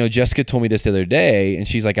 you know, Jessica told me this the other day and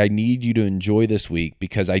she's like, I need you to enjoy this week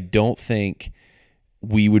because I don't think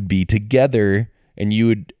we would be together and you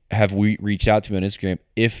would have reached out to me on Instagram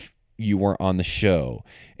if you weren't on the show.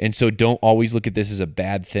 And so don't always look at this as a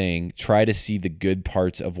bad thing. Try to see the good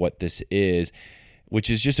parts of what this is,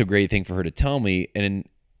 which is just a great thing for her to tell me. And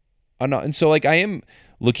so like I am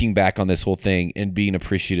looking back on this whole thing and being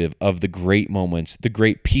appreciative of the great moments, the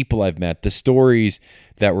great people I've met, the stories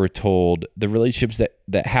that were told, the relationships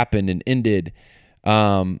that happened and ended.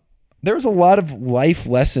 There was a lot of life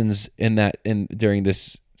lessons during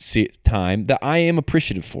this time that I am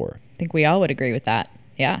appreciative for. I think we all would agree with that.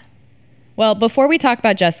 Yeah. Well, before we talk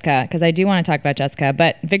about Jessica, because I do want to talk about Jessica,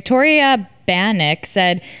 but Victoria Bannock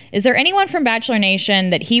said, is there anyone from Bachelor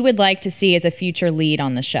Nation that he would like to see as a future lead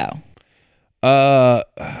on the show?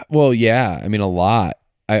 Well, yeah, I mean, a lot.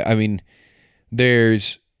 I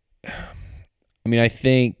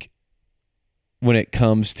think when it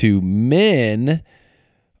comes to men,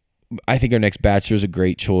 I think our next Bachelor is a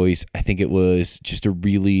great choice. I think it was just a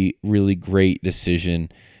really, really great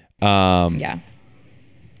decision. Yeah.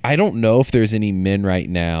 I don't know if there's any men right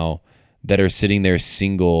now that are sitting there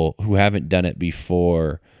single who haven't done it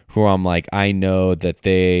before, who I'm like, I know that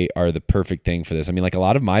they are the perfect thing for this. I mean, like a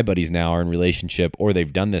lot of my buddies now are in relationship or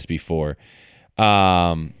they've done this before.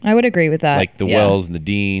 I would agree with that. Like the Wells and the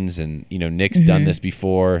Deans and, you know, Nick's done this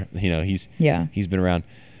before. You know, he's been around.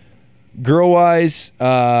 Girl-wise,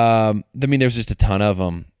 I mean, there's just a ton of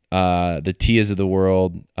them. The Tias of the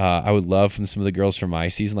world. I would love from some of the girls from my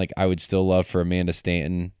season. Like I would still love for Amanda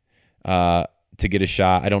Stanton to get a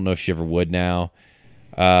shot. I don't know if she ever would now.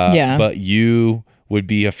 But you would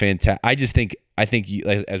be a fantastic. I think you,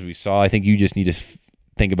 as we saw, I think you just need to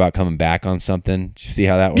think about coming back on something. See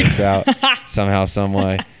how that works out somehow, some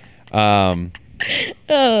way. Nothing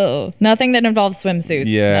that involves swimsuits.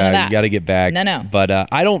 Yeah, none of that. You got to get back. No. But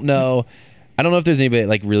I don't know. I don't know if there's anybody that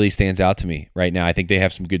like really stands out to me right now. I think they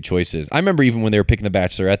have some good choices. I remember even when they were picking the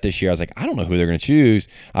Bachelorette this year, I was like, I don't know who they're going to choose.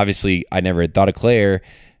 Obviously, I never had thought of Claire.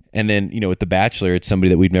 And then, you know, with the Bachelor, it's somebody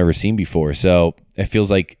that we've never seen before. So it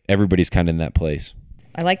feels like everybody's kind of in that place.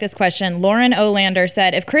 I like this question. Lauren Olander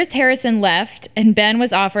said, if Chris Harrison left and Ben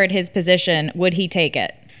was offered his position, would he take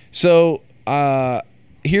it? So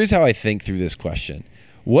here's how I think through this question.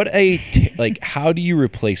 How do you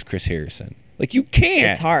replace Chris Harrison? Like you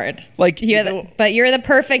can't. It's hard. Like, but you're the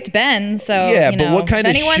perfect Ben. So yeah, but what kind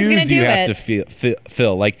of shoes do you have to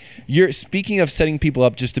fill? Like, you're speaking of setting people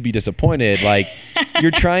up just to be disappointed. Like,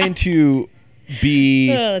 you're trying to be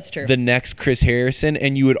that's true. the next Chris Harrison,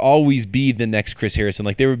 and you would always be the next Chris Harrison.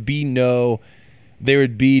 Like, there would be no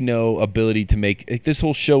ability to make, like, this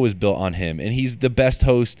whole show is built on him, and he's the best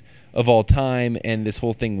host of all time, and this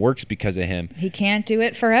whole thing works because of him. He can't do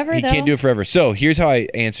it forever, He can't do it forever. So here's how I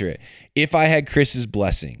answer it. If I had Chris's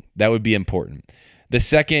blessing, that would be important. The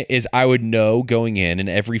second is I would know going in, and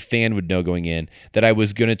every fan would know going in, that I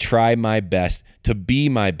was going to try my best to be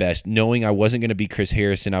my best, knowing I wasn't going to be Chris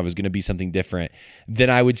Harrison. I was going to be something different. Then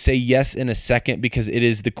I would say yes in a second because it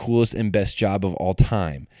is the coolest and best job of all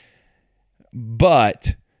time.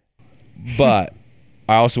 But I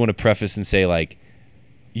also want to preface and say, like,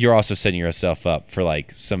 you're also setting yourself up for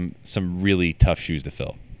like some really tough shoes to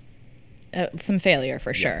fill. Some failure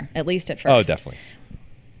for sure, at least at first. Oh, definitely.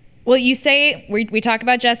 Well, you say we talk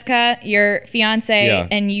about Jessica, your fiance,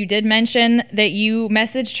 and you did mention that you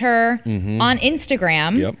messaged her on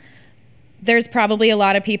Instagram. Yep. There's probably a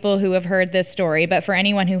lot of people who have heard this story, but for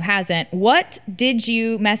anyone who hasn't, what did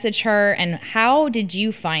you message her and how did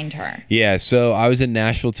you find her? Yeah, so I was in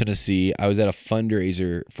Nashville, Tennessee. I was at a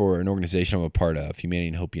fundraiser for an organization I'm a part of, Humanity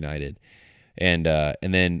and Hope United. And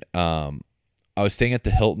then I was staying at the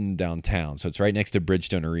Hilton downtown. So it's right next to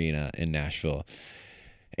Bridgestone Arena in Nashville.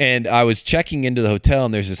 And I was checking into the hotel,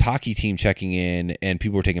 and there's this hockey team checking in, and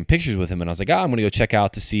people were taking pictures with him. And I was like, I'm going to go check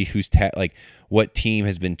out to see who's what team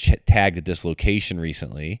has been tagged at this location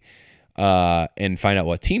recently, and find out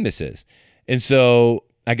what team this is. And so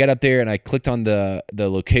I got up there and I clicked on the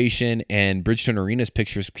location, and Bridgestone Arena's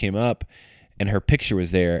pictures came up, and her picture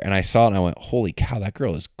was there. And I saw it, and I went, "Holy cow, that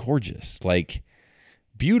girl is gorgeous, like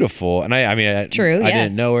beautiful." And I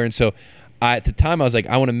didn't know her, and so. At the time, I was like,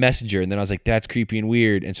 I want to message her. And then I was like, that's creepy and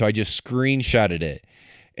weird. And so I just screenshotted it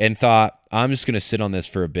and thought, I'm just going to sit on this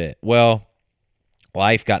for a bit. Well,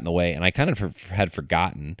 life got in the way, and I kind of had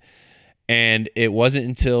forgotten. And it wasn't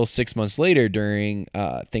until 6 months later during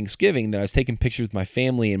Thanksgiving that I was taking pictures with my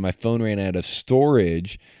family, and my phone ran out of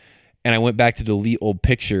storage. And I went back to delete old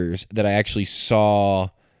pictures that I actually saw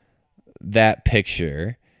that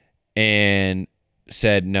picture and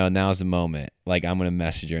said, no, now's the moment. Like, I'm going to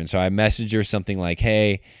message her. And so I messaged her something like,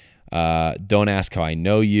 hey, don't ask how I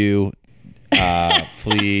know you,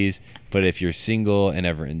 please. But if you're single and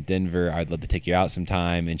ever in Denver, I'd love to take you out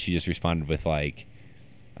sometime. And she just responded with like,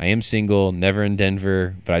 I am single, never in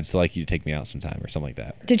Denver, but I'd still like you to take me out sometime, or something like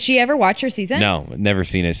that. Did she ever watch your season? No, never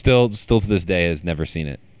seen it. Still to this day has never seen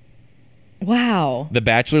it. Wow. The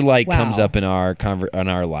Bachelor comes up in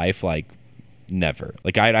our life like never.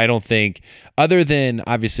 Like I don't think, other than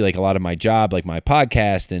obviously like a lot of my job, like my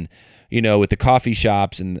podcast, and with the coffee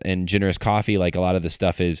shops and Generous Coffee, like a lot of the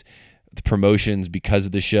stuff is the promotions because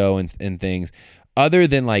of the show and things. Other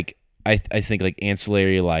than like I think like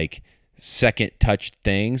ancillary like second touch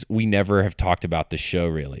things, we never have talked about the show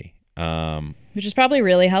really. Which is probably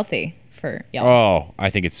really healthy for y'all. Oh, I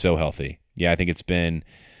think it's so healthy. Yeah, I think it's been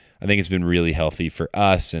really healthy for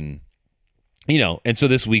us, and and so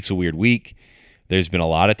this week's a weird week. There's been a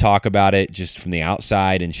lot of talk about it just from the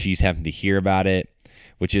outside, and she's having to hear about it,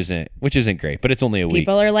 which isn't great, but it's only a week.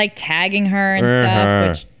 People are like tagging her and stuff,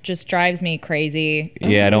 which just drives me crazy.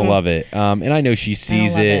 Yeah, I don't love it. And I know she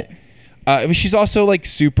sees it. She's also like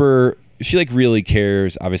she like really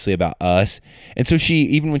cares obviously about us. And so she,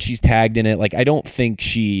 even when she's tagged in it, like I don't think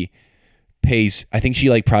she pays. I think she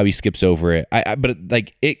like probably skips over it. But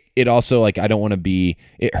like it also like I don't want to be.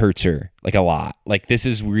 It hurts her like a lot. Like this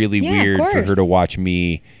is really weird for her to watch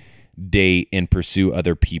me date and pursue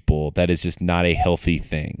other people. That is just not a healthy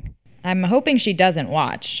thing. I'm hoping she doesn't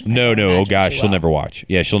watch. No. Oh gosh, she'll never watch.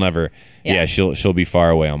 Yeah, she'll never. Yeah, she'll be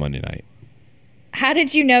far away on Monday night. How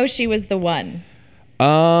did you know she was the one?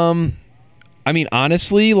 I mean,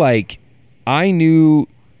 honestly, like I knew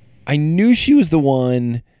she was the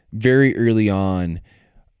one very early on.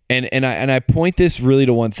 And I point this really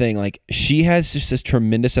to one thing. Like she has just this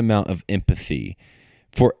tremendous amount of empathy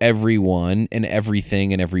for everyone and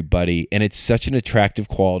everything and everybody. And it's such an attractive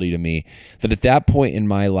quality to me that at that point in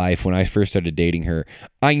my life, when I first started dating her,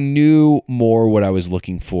 I knew more what I was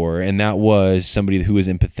looking for. And that was somebody who was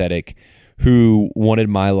empathetic, who wanted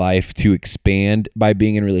my life to expand by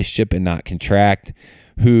being in a relationship and not contract,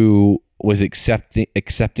 who was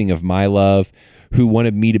accepting of my love, who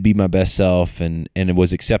wanted me to be my best self and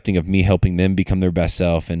was accepting of me helping them become their best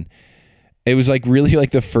self. And it was like really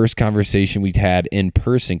like the first conversation we'd had in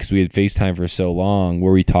person, because we had FaceTime for so long,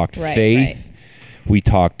 where we talked faith, we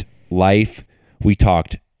talked life, we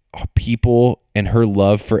talked people and her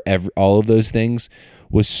love for all of those things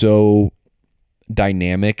was so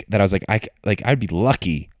dynamic that I was like, I'd be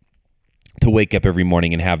lucky to wake up every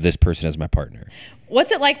morning and have this person as my partner.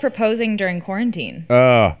 What's it like proposing during quarantine?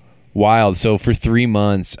 Wild. So for 3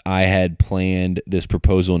 months, I had planned this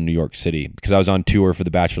proposal in New York City because I was on tour for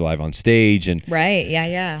The Bachelor Live on Stage. And right.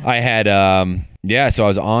 Yeah. I had, so I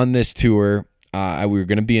was on this tour. We were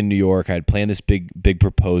going to be in New York. I had planned this big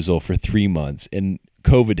proposal for 3 months, and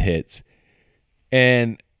COVID hits.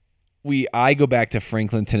 And I go back to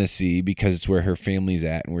Franklin, Tennessee, because it's where her family's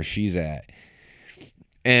at and where she's at.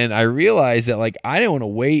 And I realized that like I didn't want to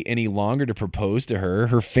wait any longer to propose to her.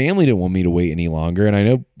 Her family didn't want me to wait any longer, and I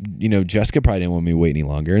know, Jessica probably didn't want me to wait any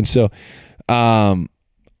longer. And so,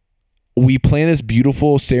 we planned this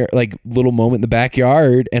beautiful like little moment in the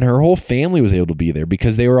backyard, and her whole family was able to be there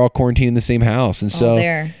because they were all quarantined in the same house. And so,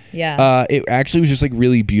 it actually was just like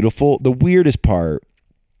really beautiful. The weirdest part,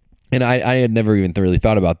 and I had never even really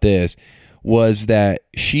thought about this, was that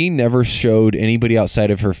she never showed anybody outside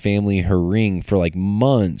of her family her ring for like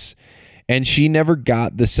months, and she never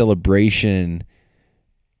got the celebration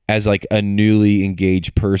as like a newly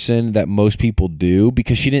engaged person that most people do,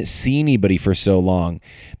 because she didn't see anybody for so long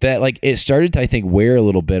that like it started to, I think, wear a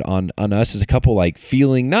little bit on us as a couple, like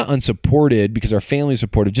feeling not unsupported because our family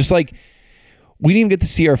supported, just like we didn't even get to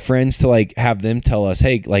see our friends to like have them tell us,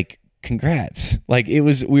 hey, like congrats. Like it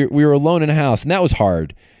was, we were alone in a house, and that was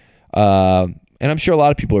hard. And I'm sure a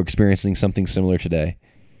lot of people are experiencing something similar today.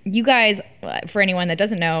 You guys, for anyone that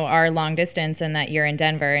doesn't know, are long distance, and that you're in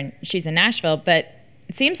Denver and she's in Nashville, but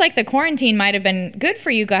it seems like the quarantine might have been good for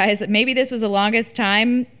you guys. Maybe this was the longest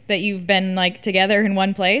time that you've been like together in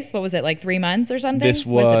one place. What was it, like 3 months or something? This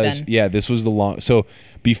was so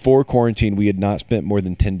before quarantine, we had not spent more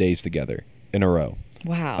than 10 days together in a row.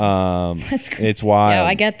 Wow. That's crazy. It's wild. Yeah,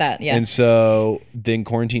 I get that. Yeah. And so then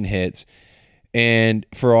quarantine hits, and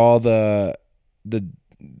for all the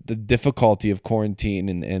difficulty of quarantine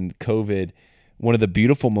and COVID, one of the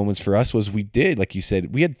beautiful moments for us was we did, like you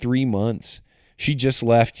said, we had 3 months. She just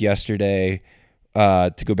left yesterday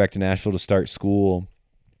to go back to Nashville to start school,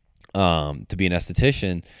 to be an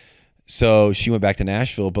esthetician. So she went back to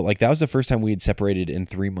Nashville, but like that was the first time we had separated in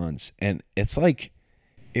 3 months. And it's like,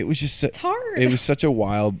 it was just, it's hard. It was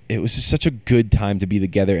just such a good time to be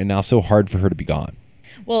together, and now so hard for her to be gone.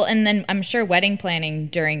 Well, and then I'm sure wedding planning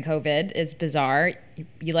during COVID is bizarre.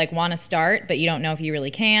 You like want to start, but you don't know if you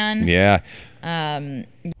really can. Yeah.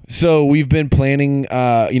 So we've been planning,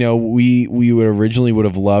 we would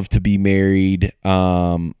have loved to be married,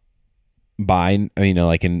 by,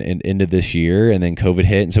 like in end of this year, and then COVID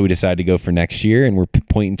hit. And so we decided to go for next year, and we're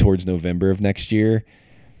pointing towards November of next year.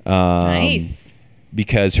 Nice.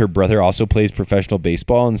 Because her brother also plays professional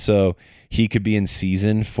baseball, and so he could be in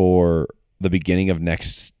season for the beginning of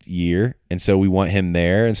next year, and so we want him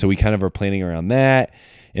there, and so we kind of are planning around that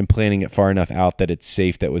and planning it far enough out that it's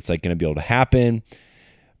safe, that it's like going to be able to happen.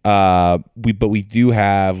 But we do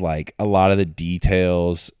have like a lot of the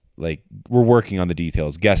details, like we're working on the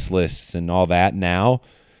details, guest lists and all that now,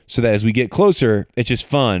 so that as we get closer, it's just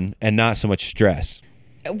fun and not so much stress.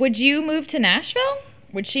 Would you move to Nashville?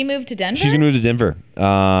 Would she move to Denver? She's gonna move to Denver.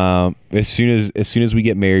 As soon as we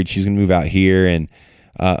get married, she's gonna move out here and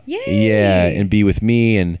and be with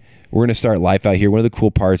me, and we're gonna start life out here. One of the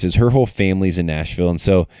cool parts is her whole family's in Nashville, and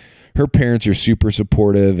so her parents are super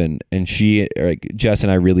supportive, and she, like Jess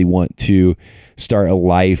and I, really want to start a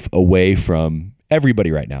life away from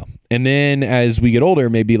everybody right now. And then as we get older,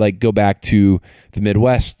 maybe like go back to the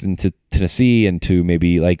Midwest and to Tennessee and to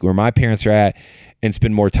maybe like where my parents are at and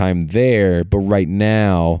spend more time there. But right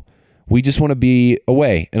now, we just want to be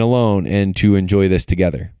away and alone and to enjoy this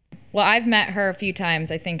together. Well, I've met her a few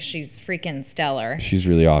times. I think she's freaking stellar. She's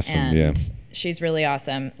really awesome. And she's really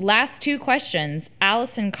awesome. Last two questions.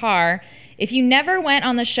 Allison Carr, if you never went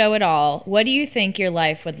on the show at all, what do you think your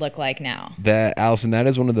life would look like now? Allison, that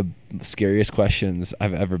is one of the scariest questions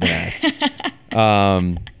I've ever been asked.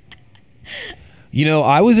 I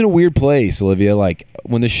was in a weird place, Olivia. Like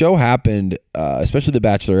when the show happened, especially The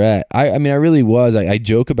Bachelorette, I really was. I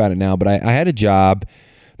joke about it now, but I had a job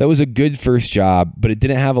that was a good first job, but it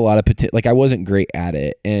didn't have a lot of potential. Like I wasn't great at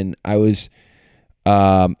it, and I was,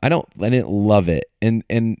 I didn't love it, and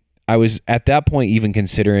I was at that point even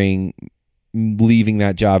considering leaving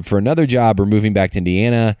that job for another job or moving back to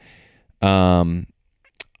Indiana. I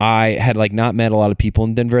had like not met a lot of people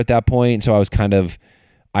in Denver at that point, so I was kind of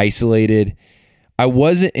isolated. I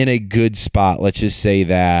wasn't in a good spot, let's just say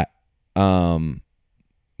that,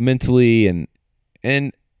 mentally, and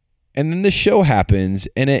then the show happens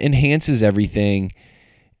and it enhances everything.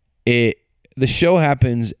 the show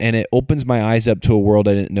happens and it opens my eyes up to a world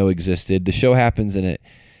I didn't know existed. The show happens and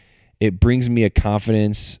it brings me a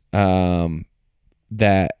confidence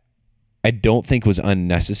that I don't think was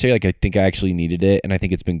unnecessary. Like I think I actually needed it, and I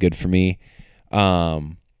think it's been good for me.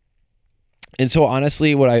 And so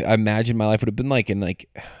honestly, what I imagine my life would have been like, and like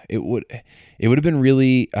it would have been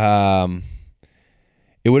really,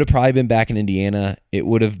 it would have probably been back in Indiana. It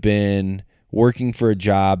would have been working for a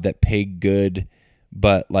job that paid good,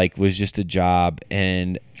 but like was just a job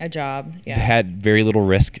and had very little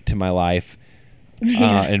risk to my life,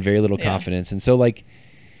 and very little confidence. And so like,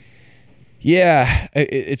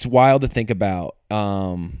 it's wild to think about.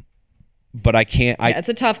 But I can't, it's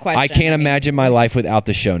a tough question. I can't imagine my life without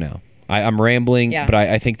the show now. I'm rambling, but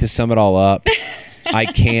I think to sum it all up, I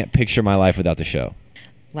can't picture my life without the show.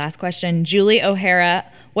 Last question. Julie O'Hara,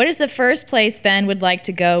 what is the first place Ben would like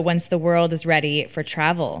to go once the world is ready for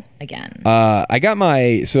travel again? I got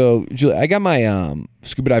my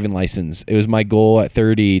scuba diving license. It was my goal at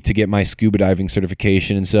 30 to get my scuba diving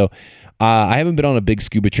certification. And so I haven't been on a big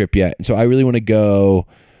scuba trip yet. And so I really want to go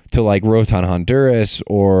to like Roatan, Honduras,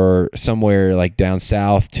 or somewhere like down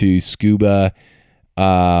south to scuba,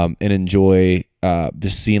 and enjoy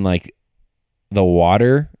just seeing like the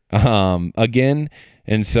water again.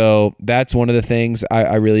 And so that's one of the things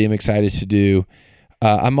I really am excited to do.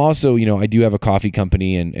 I'm also, I do have a coffee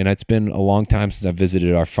company, and it's been a long time since I've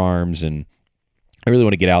visited our farms, and I really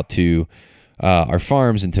want to get out to our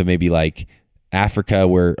farms and to maybe like Africa,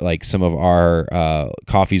 where like some of our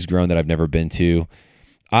coffee's grown that I've never been to.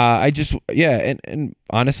 And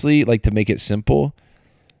honestly, like to make it simple,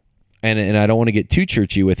 and I don't want to get too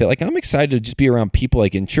churchy with it. Like I'm excited to just be around people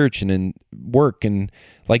like in church and in work, and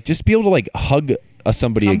like just be able to like hug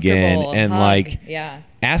somebody again and like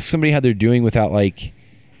ask somebody how they're doing without like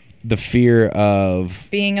the fear of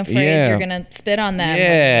being afraid you're gonna spit on them. When you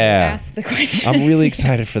ask the question. I'm really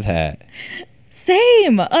excited for that.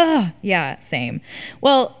 Same. Same.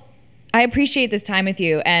 Well, I appreciate this time with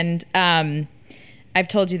you, and I've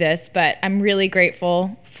told you this, but I'm really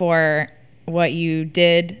grateful for what you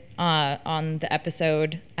did on the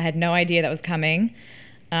episode. I had no idea that was coming,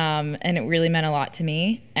 and it really meant a lot to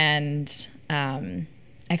me. And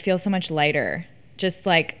I feel so much lighter. Just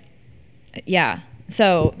like,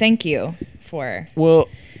 So thank you for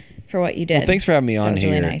what you did. Well, thanks for having me on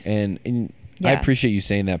here. Really nice. And I appreciate you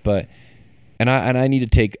saying that, but I need to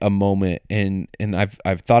take a moment, and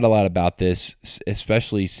I've thought a lot about this,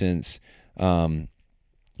 especially since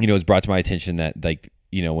it was brought to my attention that like,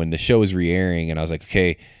 when the show was re-airing, and I was like,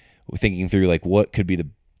 okay, thinking through like what could be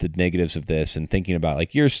the negatives of this, and thinking about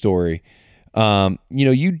like your story.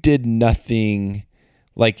 You did nothing,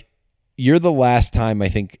 like you're the last time I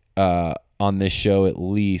think on this show, at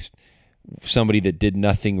least, somebody that did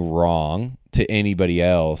nothing wrong to anybody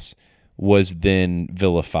else was then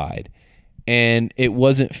vilified. And it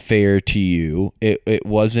wasn't fair to you.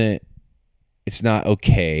 It's not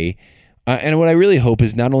okay. And what I really hope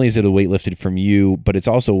is not only is it a weight lifted from you, but it's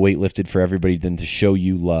also a weight lifted for everybody then to show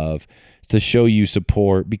you love, to show you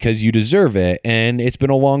support, because you deserve it. And it's been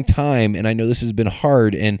a long time, and I know this has been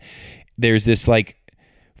hard. And there's this like,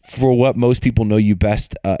 for what most people know you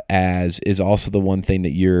best as is also the one thing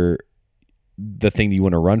that you're the thing that you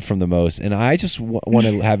want to run from the most. And I just want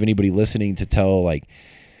to have anybody listening to tell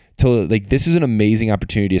this is an amazing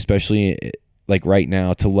opportunity, especially like right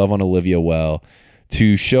now, to love on Olivia well,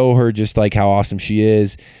 to show her just like how awesome she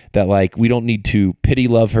is, that like we don't need to pity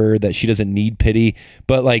love her, that she doesn't need pity.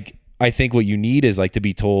 But like, I think what you need is like to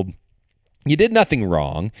be told you did nothing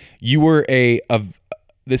wrong. You were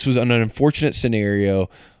this was an unfortunate scenario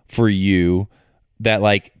for you, that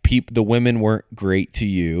like the women weren't great to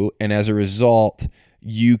you. And as a result,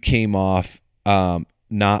 you came off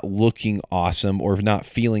not looking awesome or not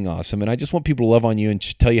feeling awesome. And I just want people to love on you and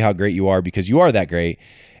tell you how great you are, because you are that great.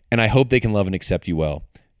 And I hope they can love and accept you well.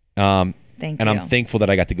 Thank you. And I'm thankful that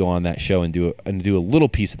I got to go on that show and do a little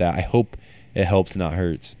piece of that. I hope it helps, not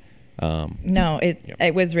hurts.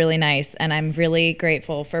 It was really nice, and I'm really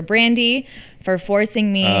grateful for Brandy for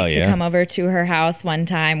forcing me to come over to her house one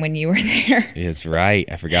time when you were there. That's right.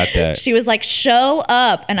 I forgot that. She was like, show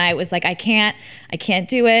up. And I was like, I can't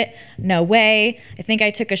do it. No way. I think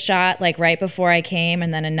I took a shot like right before I came,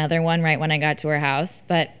 and then another one right when I got to her house.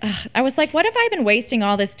 But I was like, what have I been wasting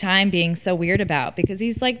all this time being so weird about? Because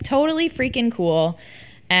he's like totally freaking cool,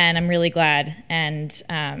 and I'm really glad. And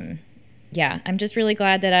I'm just really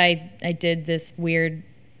glad that I did this weird,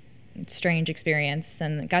 strange experience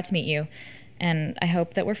and got to meet you. And I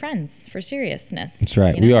hope that we're friends for seriousness. That's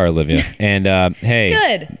right. We are, Olivia. And hey,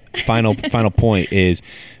 good. final point is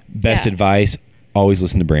best advice, always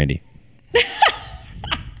listen to Brandy.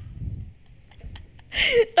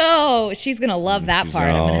 Oh, she's going to love that part.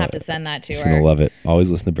 I'm going to have to send that to her. She's going to love it. Always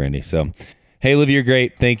listen to Brandy. So, hey, Liv, you're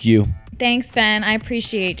great. Thank you. Thanks, Ben. I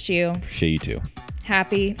appreciate you. Appreciate you too.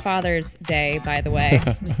 Happy Father's Day, by the way.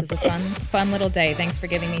 This is a fun little day. Thanks for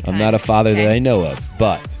giving me time. I'm not a father that I know of,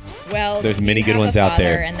 but there's many good ones out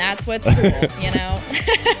there. And that's what's cool, you know?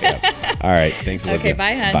 All right. Thanks, Olivia. Okay,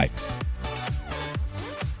 bye, hun. Bye.